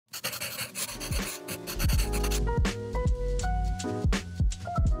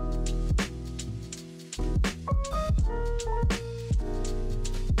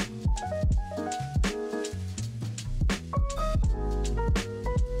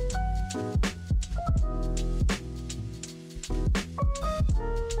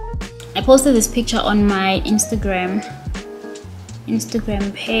I posted this picture on my Instagram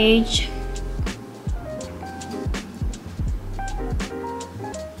page.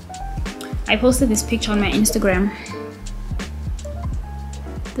 I posted this picture on my Instagram.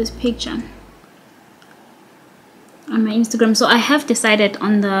 This picture on my Instagram. So I have decided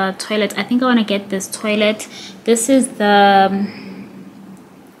on the toilet. I think I want to get this toilet. This is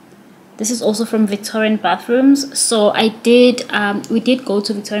also from Victorian Bathrooms. So we did go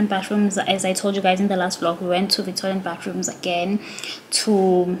to Victorian Bathrooms, as I told you guys in the last vlog. We went to Victorian Bathrooms again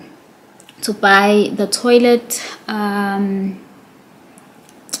to buy the toilet, to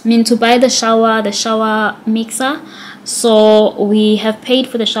buy the shower mixer. So we have paid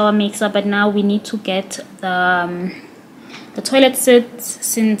for the shower mixer, but now we need to get the toilet seat,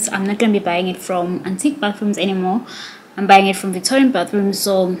 since I'm not going to be buying it from Antique Bathrooms anymore. I'm buying it from Victorian Bathrooms.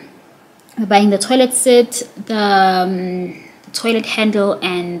 So we're buying the toilet seat, the toilet handle,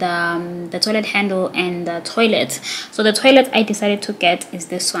 and the toilet. So the toilet I decided to get is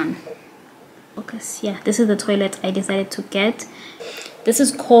this one. Focus. Yeah, this is the toilet I decided to get. This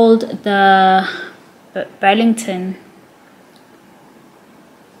is called the Burlington.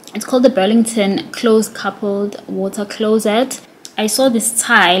 It's called the Burlington closed coupled water closet. I saw this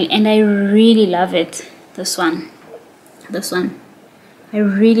tile and I really love it. This one. I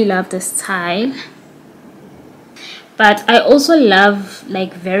really love this tile. But I also love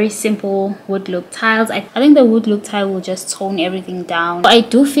like very simple wood look tiles. I think the wood look tile will just tone everything down. I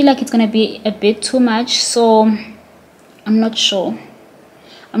do feel like it's gonna be a bit too much, so I'm not sure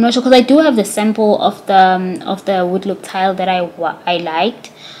because I do have the sample of the wood look tile that I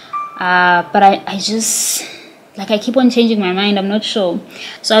liked, but I just like, I keep on changing my mind. I'm not sure,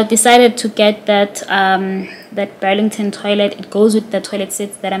 so I've decided to get that Burlington toilet. It goes with the toilet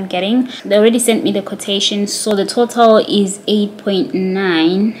seats that I'm getting. They already sent me the quotation, so the total is 8.9.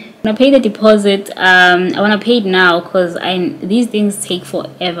 I'm gonna pay the deposit. I want to pay it now because these things take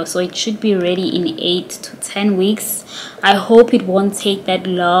forever, so it should be ready in 8 to 10 weeks. I hope it won't take that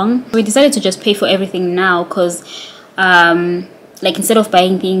long. We decided to just pay for everything now because like, instead of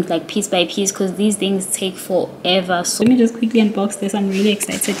buying things like piece by piece, because these things take forever. So let me just quickly unbox this. I'm really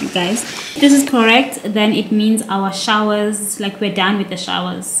excited, you guys. If this is correct, then it means our showers, like, we're done with the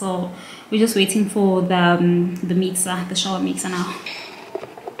showers. So we're just waiting for the mixer, the shower mixer now.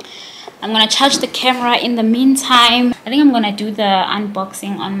 I'm gonna charge the camera in the meantime. I think I'm gonna do the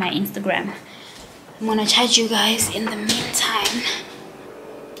unboxing on my Instagram. I'm gonna charge you guys in the meantime.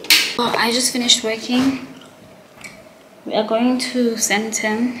 Well, I just finished working. We are going to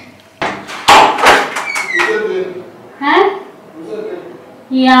Senton. Huh?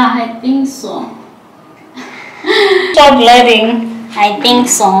 Yeah, I think so. Stop letting. I think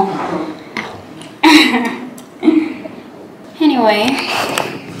so. Anyway,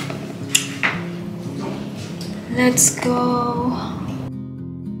 let's go.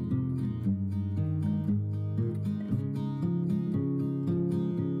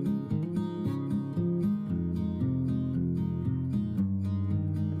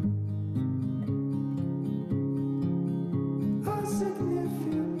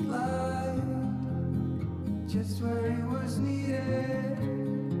 Just where it was needed,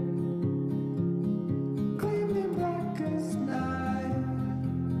 gleaming black as night,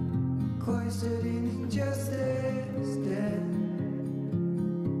 cloistered in injustice, dead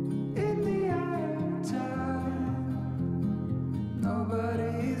in the eye of time.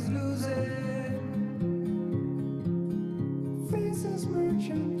 Nobody is losing, faces merge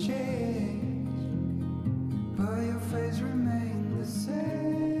and change, but your face remains the same.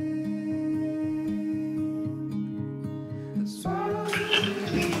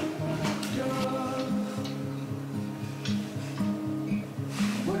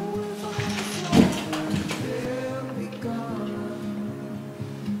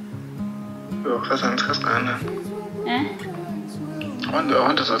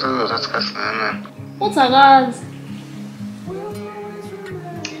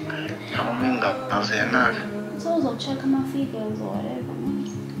 Check my figures or whatever.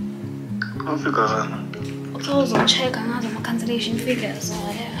 So check my cancellation figures or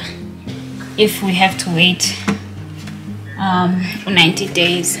whatever. If we have to wait 90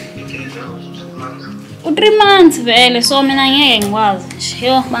 days. 3 months vele, so mina ngeke ngikwazi.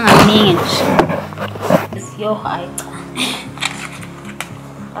 Yo banganingi nje. Yo hayi cha.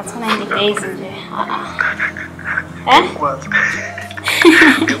 That's 90 days nje.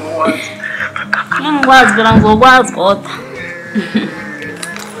 Ngikwazi phela ngizokwazi kodwa.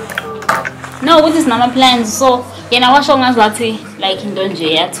 No, with this nama plans, so yena washo ngazathi like into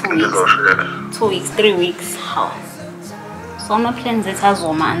nje ya 2 weeks. 2 weeks, 3 weeks. How? So so no plans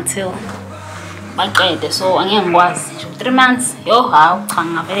ezazoma until baqede, so angeke ngikwazi 3 months. Yo hawu cha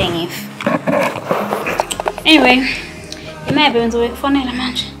ngavele ngife. Anyway, imaphi benzokufonela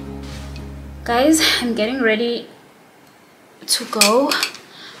manje. Guys, I'm getting ready to go,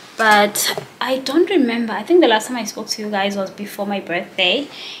 but I don't remember. I think the last time I spoke to you guys was before my birthday,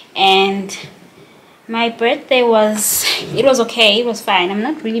 and my birthday was okay, it was fine. I'm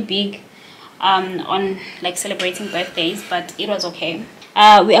not really big on like celebrating birthdays, but it was okay.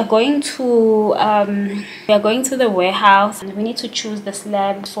 We are going to the warehouse, and we need to choose the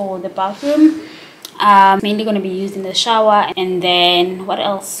slab for the bathroom. Mainly going to be used in the shower, and then what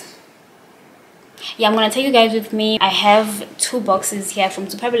else? Yeah, I'm gonna take you guys with me. I have 2 boxes here from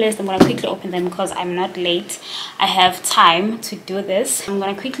Superbalist. I'm gonna quickly open them because I'm not late. I have time to do this. I'm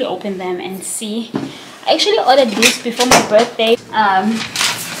gonna quickly open them and see. I actually ordered this before my birthday,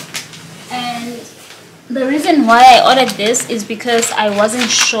 and the reason why I ordered this is because I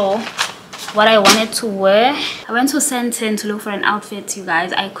wasn't sure what I wanted to wear. I went to Sandton to look for an outfit, you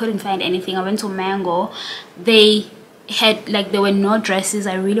guys. I couldn't find anything. I went to Mango. They had like, there were no dresses.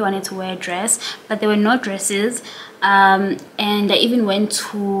 I really wanted to wear a dress, but there were no dresses. And I even went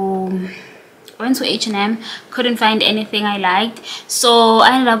to H&M, couldn't find anything I liked, so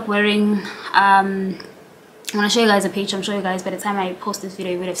I ended up wearing I'm gonna show you guys a picture. I'm sure you guys by the time I post this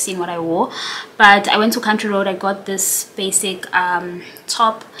video you would have seen what I wore. But I went to Country Road. I got this basic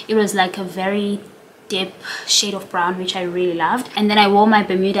top. It was like a very deep shade of brown, which I really loved. And then I wore my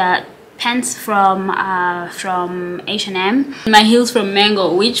Bermuda pants from H&M, my heels from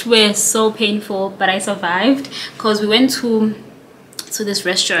Mango, which were so painful, but I survived because we went to this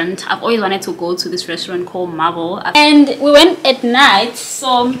restaurant. I've always wanted to go to this restaurant called Marble, and we went at night,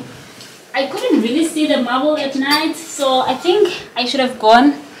 so I couldn't really see the Marble at night, so I think I should have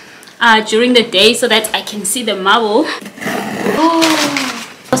gone during the day so that I can see the Marble. Oh,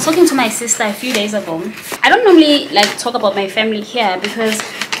 I was talking to my sister a few days ago. I don't normally like talk about my family here because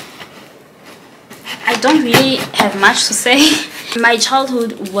I don't really have much to say. My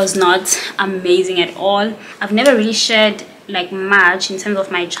childhood was not amazing at all. I've never really shared like much in terms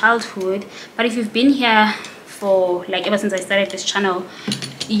of my childhood, but if you've been here for like ever since I started this channel,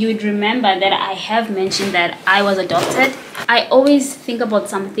 you'd remember that I have mentioned that I was adopted. I always think about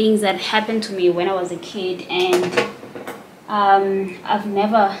some things that happened to me when I was a kid, and I've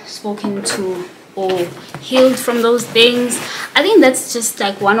never spoken to or healed from those things. I think that's just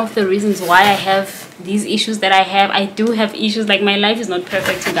like one of the reasons why I have these issues that I have. I do have issues, like my life is not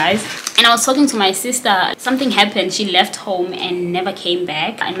perfect, you guys. And I was talking to my sister, something happened. She left home and never came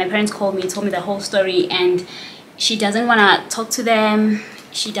back, and my parents called me, told me the whole story, and she doesn't want to talk to them.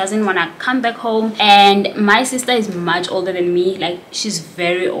 She doesn't want to come back home. And my sister is much older than me, like she's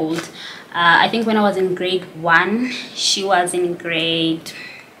very old. I think when I was in grade 1, she was in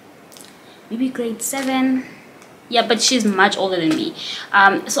maybe grade 7. Yeah, but she's much older than me.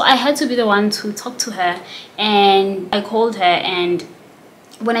 So I had to be the one to talk to her, and I called her, and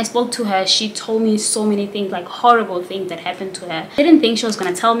when I spoke to her, she told me so many things, like horrible things that happened to her. I didn't think she was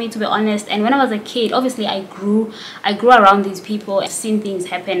gonna tell me, to be honest. And when I was a kid, obviously I grew around these people. I've seen things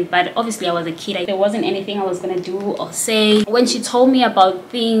happen, but obviously I was a kid. There wasn't anything I was gonna do or say. When she told me about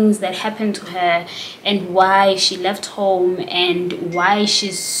things that happened to her and why she left home and why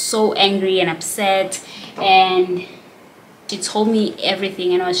she's so angry and upset, and she told me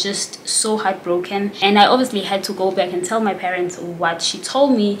everything, and I was just so heartbroken. And I obviously had to go back and tell my parents what she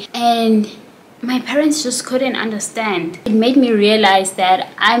told me, and my parents just couldn't understand. It made me realize that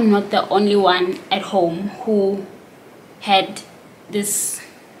I'm not the only one at home who had this,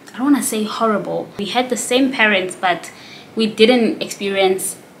 I don't want to say horrible. We had the same parents, but we didn't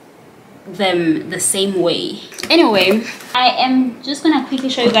experience them the same way. Anyway, I am just gonna quickly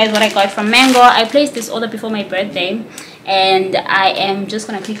show you guys what I got from Mango. I placed this order before my birthday, and I am just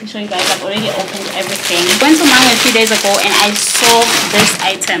gonna quickly show you guys. I've already opened everything. I went to Mango a few days ago and I saw this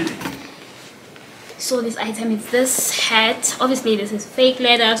item. Is this hat. Obviously this is fake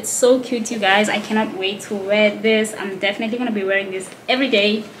leather. It's so cute, you guys. I cannot wait to wear this. I'm definitely gonna be wearing this every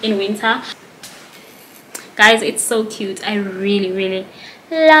day in winter, guys. It's so cute. I really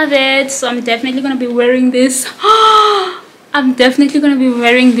love it. So I'm definitely gonna be wearing this. I'm definitely gonna be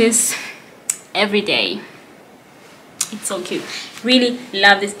wearing this every day. It's so cute. Really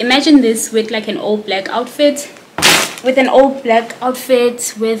love this. Imagine this with like an all black outfit, with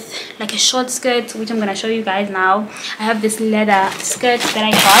like a short skirt, which I'm gonna show you guys now. I have this leather skirt that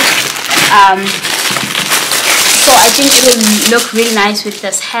I got, so I think it will look really nice with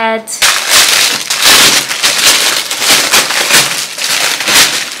this hat.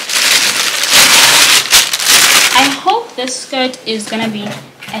 I hope this skirt is gonna be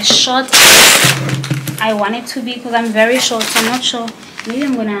as short as I want it to be because I'm very short, so I'm not sure. Maybe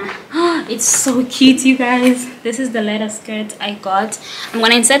I'm gonna it's so cute, you guys. This is the leather skirt I got. I'm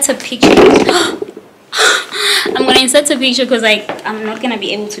gonna insert a picture. I'm gonna insert a picture because I'm not gonna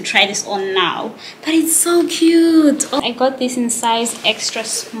be able to try this on now, but it's so cute. Oh, I got this in size extra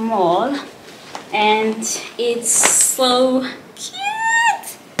small and it's so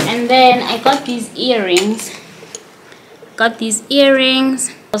cute. And then I got these earrings. I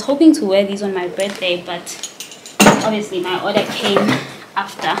was hoping to wear these on my birthday, but obviously my order came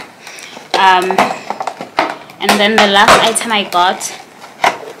after. And then the last item I got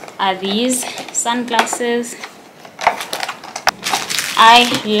are these sunglasses.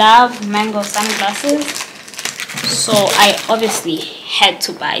 I love mango sunglasses, so I obviously had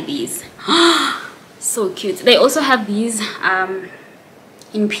to buy these. So cute. They also have these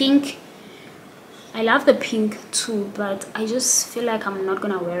in pink. I love the pink too, but I just feel like I'm not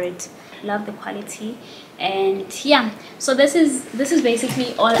gonna wear it. Love the quality. And yeah, so this is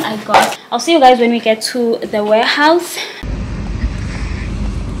basically all I got. I'll see you guys when we get to the warehouse.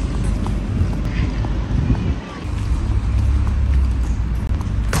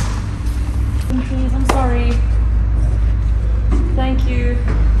 Please, I'm sorry. Thank you.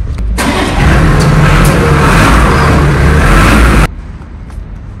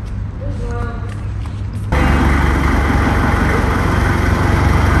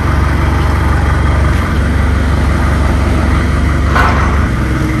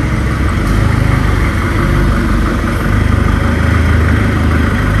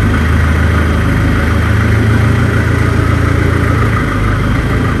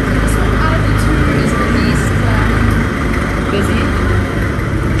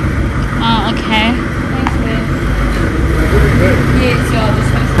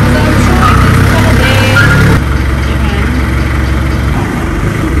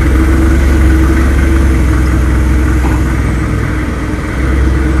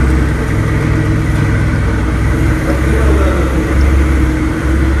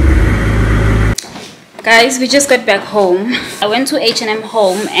 Guys, we just got back home. I went to H&M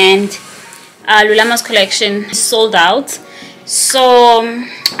Home and Lulama's collection is sold out, so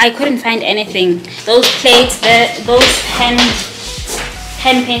I couldn't find anything. Those plates, those hand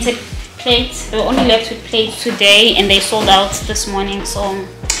painted plates, they were only left with plates today and they sold out this morning. So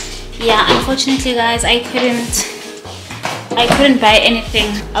yeah, unfortunately guys, I couldn't buy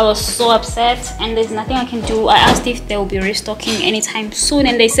anything. I was so upset and there's nothing I can do. I asked if they will be restocking anytime soon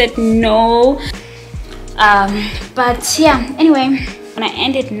and they said no. But yeah, anyway, I'm gonna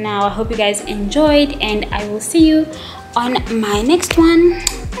end it now. I hope you guys enjoyed and I will see you on my next one.